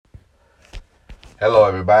Hello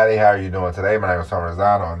everybody, how are you doing today? My name is Tom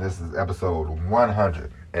Rosano and this is episode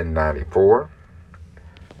 194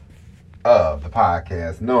 of the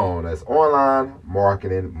podcast known as Online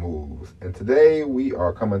Marketing Moves. And today we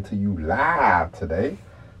are coming to you live today.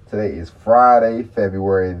 Today is Friday,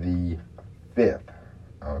 February the 5th.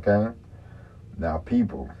 Okay? Now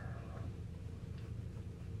people,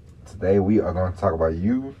 today we are going to talk about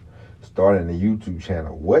you starting a YouTube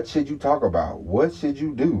channel. What should you talk about? What should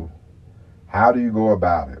you do? How do you go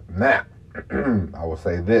about it? Now, I will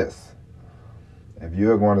say this. If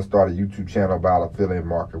you're going to start a YouTube channel about affiliate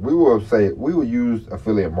marketing, we will use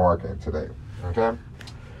affiliate marketing today. Okay?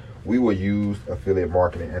 We will use affiliate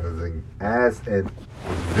marketing as an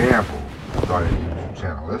example of starting a YouTube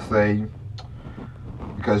channel. Let's say,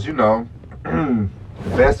 because you know, the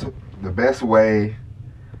best way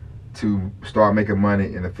to start making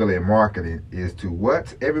money in affiliate marketing is to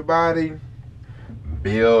what, everybody?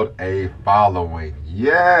 Build a following.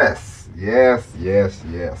 Yes.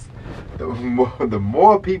 The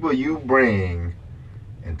more people you bring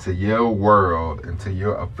into your world, into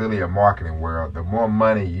your affiliate marketing world, the more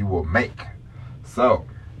money you will make. So,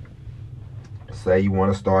 say you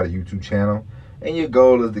want to start a YouTube channel and your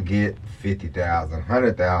goal is to get 50,000,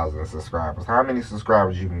 100,000 subscribers. How many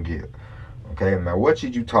subscribers you can get? Okay, now what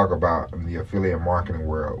should you talk about in the affiliate marketing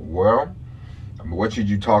world? Well, what should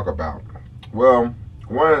you talk about? Well,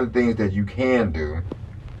 one of the things that you can do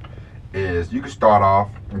is you can start off,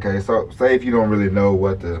 okay, so say if you don't really know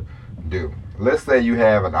what to do. Let's say you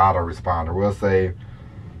have an autoresponder. We'll say,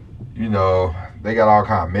 you know, they got all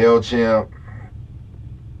kind of MailChimp,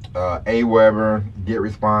 Aweber,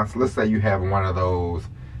 GetResponse. Let's say you have one of those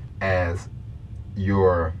as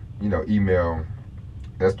your, email.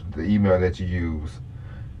 That's the email that you use.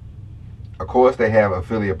 Of course, they have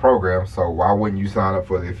affiliate programs, so why wouldn't you sign up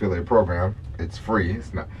for the affiliate program? It's free.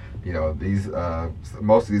 It's not, these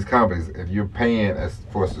most of these companies, if you're paying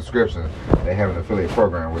for a subscription, they have an affiliate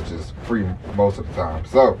program which is free most of the time.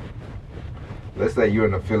 So, let's say you're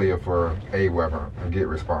an affiliate for Aweber and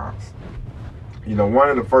GetResponse. One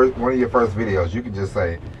of your first videos, you can just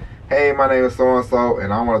say, "Hey, my name is so and so,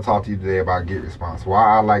 and I want to talk to you today about GetResponse.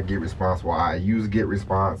 Why I like GetResponse, why I use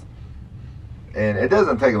GetResponse." And it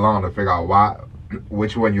doesn't take long to figure out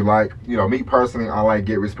which one you like. Me personally, I like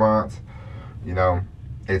GetResponse.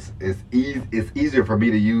 It's easier for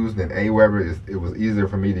me to use than Aweber. It was easier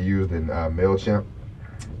for me to use than MailChimp.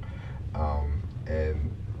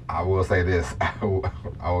 And I will say this,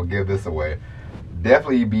 I will give this away.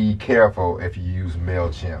 Definitely be careful if you use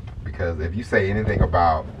MailChimp, because if you say anything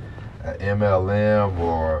about MLM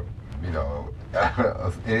or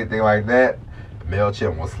anything like that,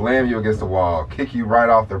 MailChimp will slam you against the wall, kick you right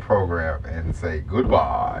off their program, and say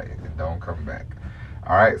goodbye and don't come back.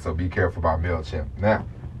 All right, so be careful about MailChimp. Now,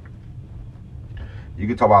 you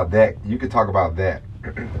can talk about that.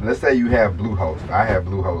 Let's say you have Bluehost. I have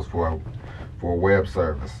Bluehost for a web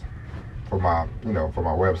service for my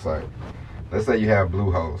website. Let's say you have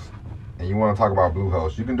Bluehost and you want to talk about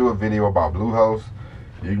Bluehost. You can do a video about Bluehost.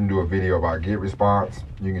 You can do a video about GetResponse.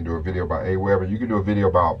 You can do a video about Aweber. You can do a video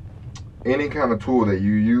about any kind of tool that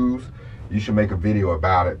you use. You should make a video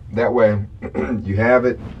about it. That way, you have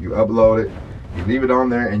it, you upload it, you leave it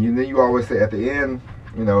on there, and then you always say at the end,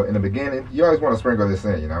 in the beginning, you always want to sprinkle this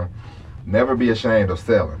in, Never be ashamed of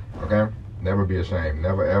selling, okay? Never be ashamed.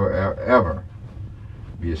 Never, ever, ever, ever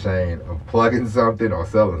be ashamed of plugging something or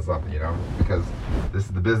selling something, because this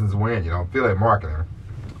is the business we're in, affiliate marketing,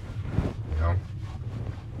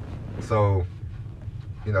 So,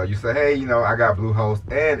 you say, hey, I got Bluehost,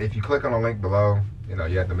 and if you click on the link below,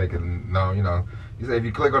 you have to make it known, you say if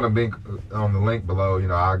you click on the link below,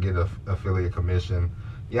 I'll get an affiliate commission,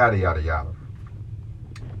 yada, yada, yada.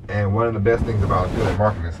 And one of the best things about affiliate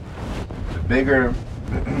marketing is the bigger,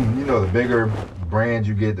 the bigger brand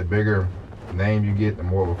you get, the bigger name you get, the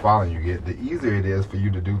more of a following you get, the easier it is for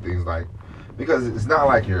you to do things because it's not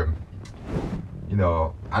like you're,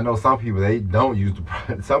 I know some people, they don't use the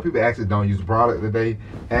product. Some people actually don't use the product that they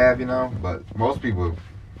have, but most people,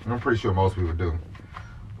 I'm pretty sure most people do.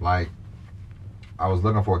 Like, I was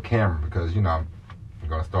looking for a camera because, I'm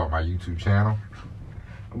going to start my YouTube channel.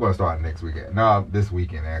 I'm going to start next weekend. No, this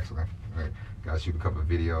weekend, actually. Got to shoot a couple of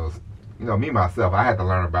videos. Me, myself, I had to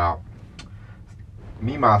learn about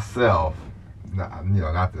me, myself. Not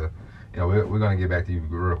to, we're going to get back to you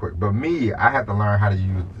real quick. But me, I had to learn how to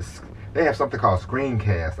use this. They have something called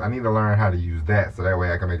Screencast. I need to learn how to use that so that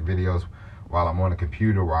way I can make videos while I'm on the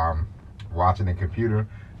computer, while I'm watching the computer.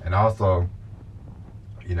 And also,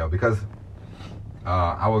 because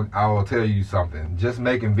I will tell you something. Just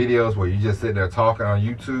making videos where you just sit there talking on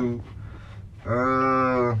YouTube,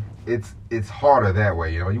 it's harder that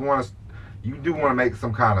way. You know, you do want to make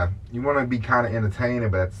some kind of, you want to be kind of entertaining,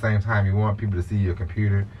 but at the same time, you want people to see your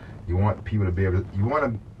computer. You want people to be able to, you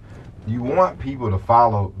want people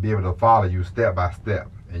to be able to follow you step by step.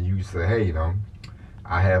 And you say, hey, you know,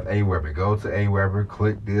 I have Aweber. Go to Aweber,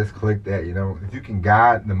 click this, click that. You know, if you can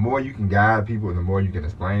guide, the more you can guide people, and the more you can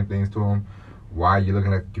explain things to them while you're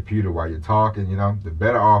looking at the computer, while you're talking, you know, the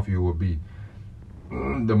better off you will be.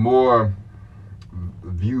 The more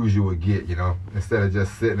views you will get, you know, instead of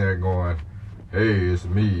just sitting there going, hey, it's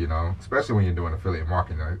me, you know, especially when you're doing affiliate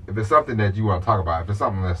marketing. You know, if it's something that you want to talk about, if it's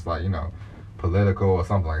something that's like, you know, political or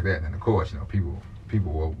something like that, then of course, you know,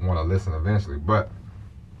 people will want to listen eventually. But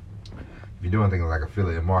if you're doing things like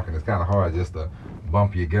affiliate marketing, it's kind of hard just to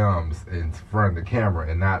bump your gums in front of the camera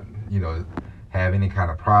and not, you know, have any kind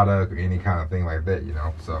of product or any kind of thing like that, you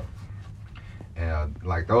know. So, and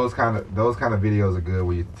like those kind of videos are good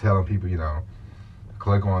where you're telling people, you know,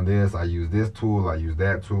 click on this, I use this tool, I use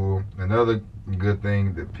that tool. Another good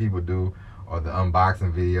thing that people do are the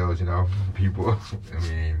unboxing videos, you know. People, I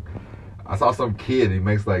mean, I saw some kid, he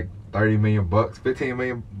makes like 30 million bucks, 15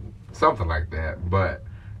 million, something like that. But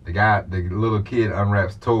the little kid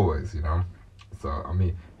unwraps toys, you know. So, I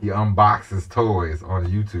mean, he unboxes toys on the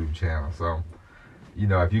YouTube channel. So, you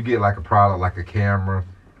know, if you get like a product like a camera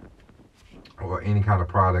or any kind of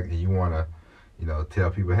product and you want to, you know, tell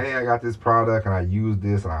people, hey, I got this product and I use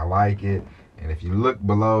this and I like it. And if you look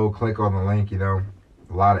below, click on the link, you know,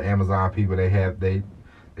 a lot of Amazon people, they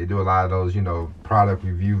do a lot of those, you know, product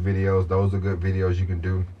review videos. Those are good videos you can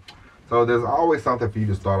do. So there's always something for you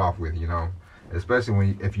to start off with, you know,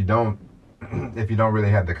 especially if you don't really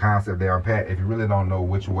have the concept down pat, if you really don't know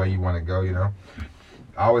which way you want to go, you know.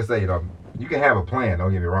 I always say, you know, you can have a plan,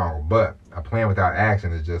 don't get me wrong, but a plan without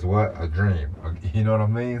action is just what? A dream. You know what I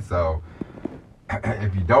mean? So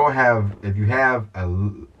if you have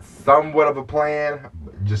a somewhat of a plan,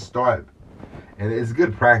 just start. And it's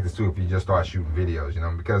good practice too if you just start shooting videos, you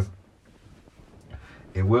know, because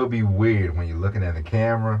it will be weird when you're looking at the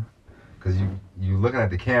camera, because you looking at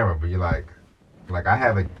the camera, but you're like I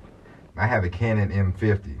have a Canon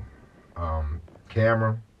M50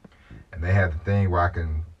 camera, and they have the thing where I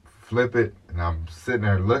can flip it, and I'm sitting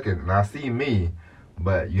there looking, and I see me,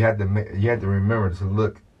 but you have to remember to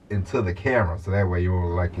look into the camera, so that way you won't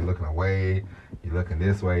look like you're looking away, you're looking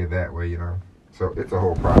this way, that way, you know. So it's a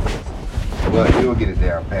whole process, but you'll get it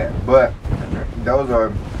down pat. But those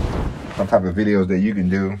are some type of videos that you can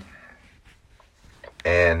do,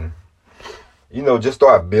 and you know, just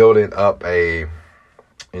start building up a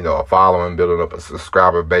following, building up a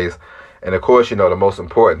subscriber base. And of course, you know, the most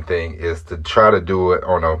important thing is to try to do it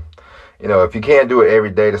on a, you know, if you can't do it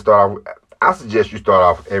every day to start off, I suggest you start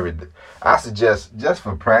off every day. I suggest, just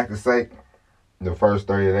for practice sake, the first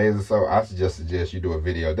 30 days or so, I suggest you do a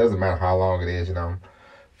video. It doesn't matter how long it is, you know,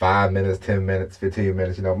 5 minutes, 10 minutes, 15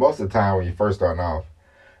 minutes, you know. Most of the time when you first starting off,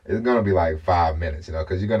 it's going to be like 5 minutes, you know,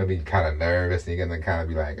 because you're going to be kind of nervous, and you're going to kind of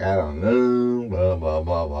be like, I don't know, blah, blah,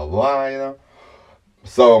 blah, blah, blah, you know.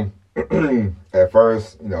 So at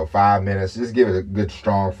first, you know, 5 minutes, just give it a good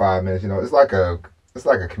strong 5 minutes, you know. It's like a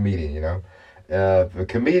comedian, you know. If a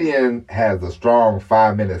comedian has a strong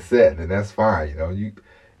 5 minute set, then that's fine, you know.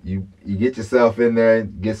 You get yourself in there,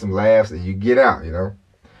 get some laughs, and you get out, you know.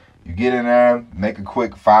 You get in there, make a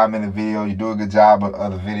quick 5 minute video, you do a good job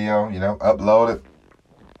of the video, you know, upload it,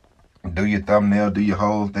 do your thumbnail, do your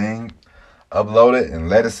whole thing, upload it, and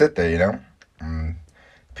let it sit there, you know.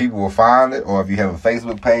 People will find it, or if you have a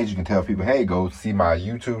Facebook page, you can tell people, hey, go see my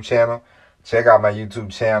YouTube channel, check out my YouTube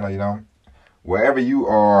channel, you know. Wherever you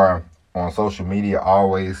are on social media,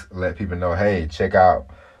 always let people know, hey, check out,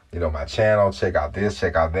 you know, my channel, check out this,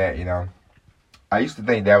 check out that, you know. I used to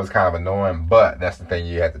think that was kind of annoying, but that's the thing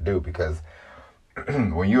you have to do, because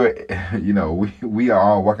when you're, you know, we are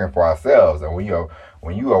all working for ourselves, and when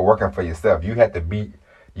you are working for yourself, you have to beat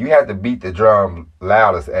the drum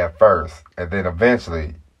loudest at first, and then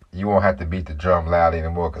eventually you won't have to beat the drum loud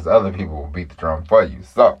anymore, because other people will beat the drum for you.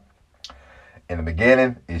 So in the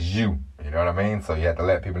beginning, it's you. You know what I mean? So you have to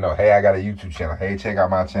let people know, hey, I got a YouTube channel. Hey, check out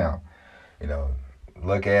my channel. You know,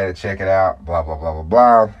 look at it, check it out, blah, blah, blah, blah,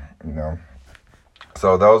 blah. You know.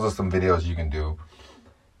 So those are some videos you can do.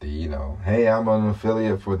 You know, hey, I'm an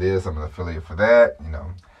affiliate for this, I'm an affiliate for that. You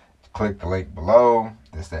know, click the link below,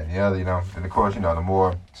 this, that, and the other, you know. And of course, you know, the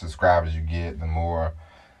more subscribers you get, the more,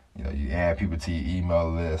 you know, you add people to your email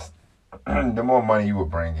list, the more money you will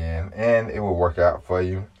bring in, and it will work out for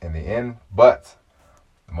you in the end. But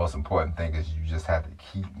the most important thing is you just have to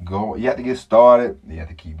keep going. You have to get started. You have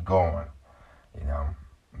to keep going. You know,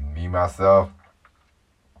 me, myself,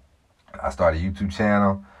 I started a YouTube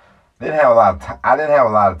channel. didn't have a lot of I didn't have a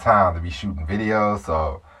lot of time to be shooting videos,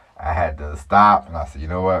 so I had to stop. And I said, you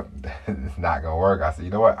know what, it's not gonna work. I said,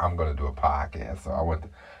 you know what, I'm gonna do a podcast. So I went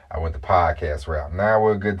the podcast route. Now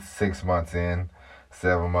we're a good 7 months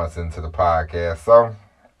into the podcast. So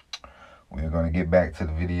we're gonna get back to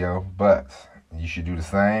the video, but you should do the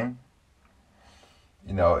same.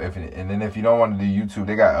 You know, if you don't want to do YouTube,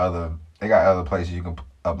 they got other places you can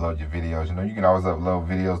upload your videos. You know, you can always upload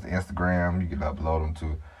videos to Instagram. You can upload them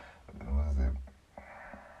to,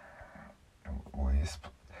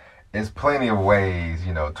 it's plenty of ways,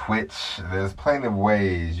 you know, Twitch. There's plenty of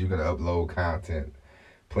ways you can upload content.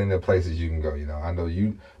 Plenty of places you can go, you know. I know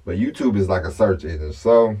but YouTube is like a search engine,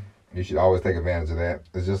 so you should always take advantage of that.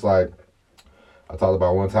 It's just like I talked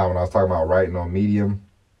about one time when I was talking about writing on Medium.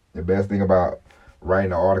 The best thing about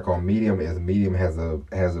writing an article on Medium is Medium has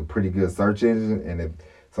a pretty good search engine, and if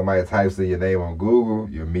somebody types in your name on Google,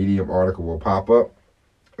 your Medium article will pop up.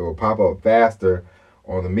 It will pop up faster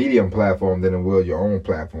on the Medium platform than it will your own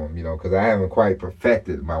platform, you know, because I haven't quite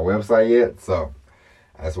perfected my website yet. So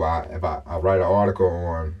that's why if I write an article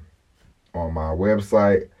on my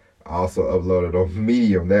website, I also upload it on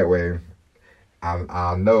Medium. That way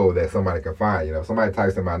I'll know that somebody can find, you know, if somebody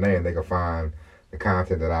types in my name, they can find the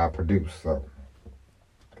content that I produce. So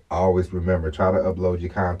always remember, try to upload your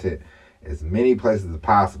content as many places as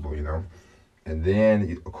possible, you know. And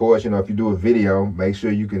then, of course, you know, if you do a video, make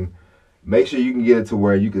sure you can get it to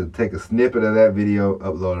where you can take a snippet of that video,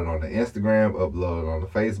 upload it on the Instagram, upload it on the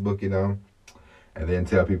Facebook, you know, and then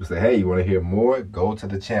tell people, say, hey, you want to hear more? Go to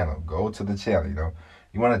the channel, you know.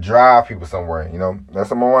 You want to drive people somewhere, you know.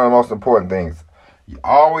 That's one of the most important things. You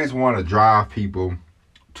always want to drive people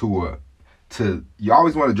to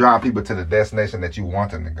the destination that you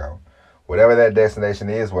want them to go. Whatever that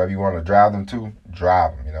destination is, wherever you want to drive them to,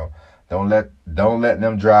 drive them, you know. Don't let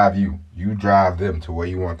them drive you. You drive them to where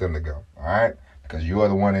you want them to go, all right? Because you're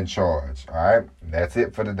the one in charge, all right? And that's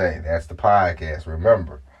it for today. That's the podcast.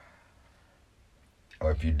 Remember,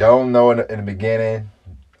 if you don't know in the beginning,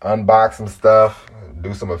 unbox some stuff,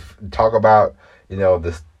 talk about, you know,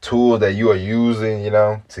 the tools that you are using, you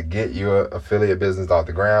know, to get your affiliate business off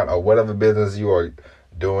the ground, or whatever business you are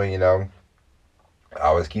doing, you know.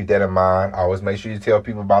 Always keep that in mind. Always make sure you tell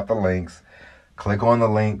people about the links. Click on the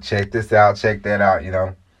link. Check this out. Check that out, you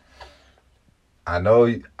know. I know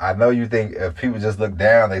you think if people just look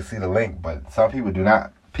down, they see the link, but some people do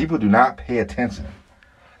not. People do not pay attention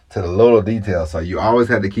to the little details. So you always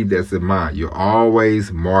have to keep that in mind. You're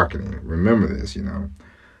always marketing. Remember this, you know.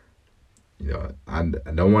 You know, I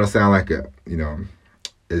don't want to sound like a, you know,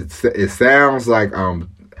 it sounds like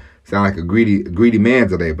a greedy man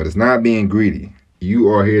today, but it's not being greedy. You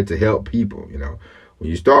are here to help people, you know. When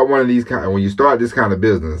you start this kind of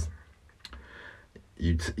business,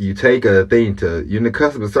 you take a thing you're in the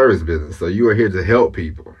customer service business, so you are here to help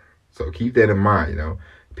people. So keep that in mind, you know.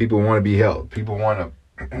 People want to be helped. People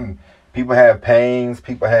have pains.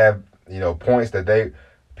 People have, you know, points that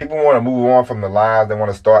people want to move on from the lives. They want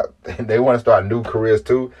to start new careers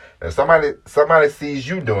too. And if somebody sees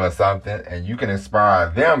you doing something and you can inspire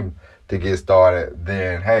them to get started,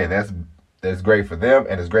 then hey, that's great for them,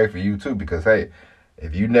 and it's great for you too, because hey,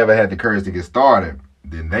 if you never had the courage to get started,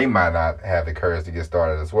 then they might not have the courage to get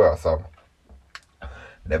started as well. So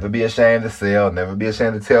never be ashamed to sell. Never be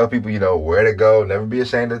ashamed to tell people, you know, where to go. Never be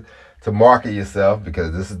ashamed to market yourself,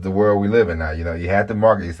 because this is the world we live in now. You know, you have to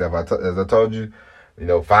market yourself. As I told you, you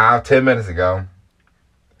know, 5-10 minutes ago,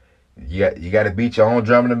 you got to beat your own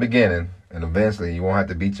drum in the beginning, and eventually you won't have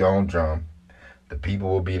to beat your own drum. The people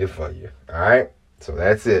will beat it for you. All right? So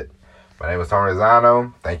that's it. My name is Tony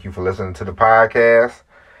Zano. Thank you for listening to the podcast.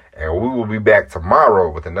 And we will be back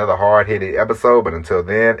tomorrow with another hard-hitting episode. But until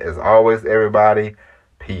then, as always, everybody,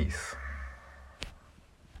 peace.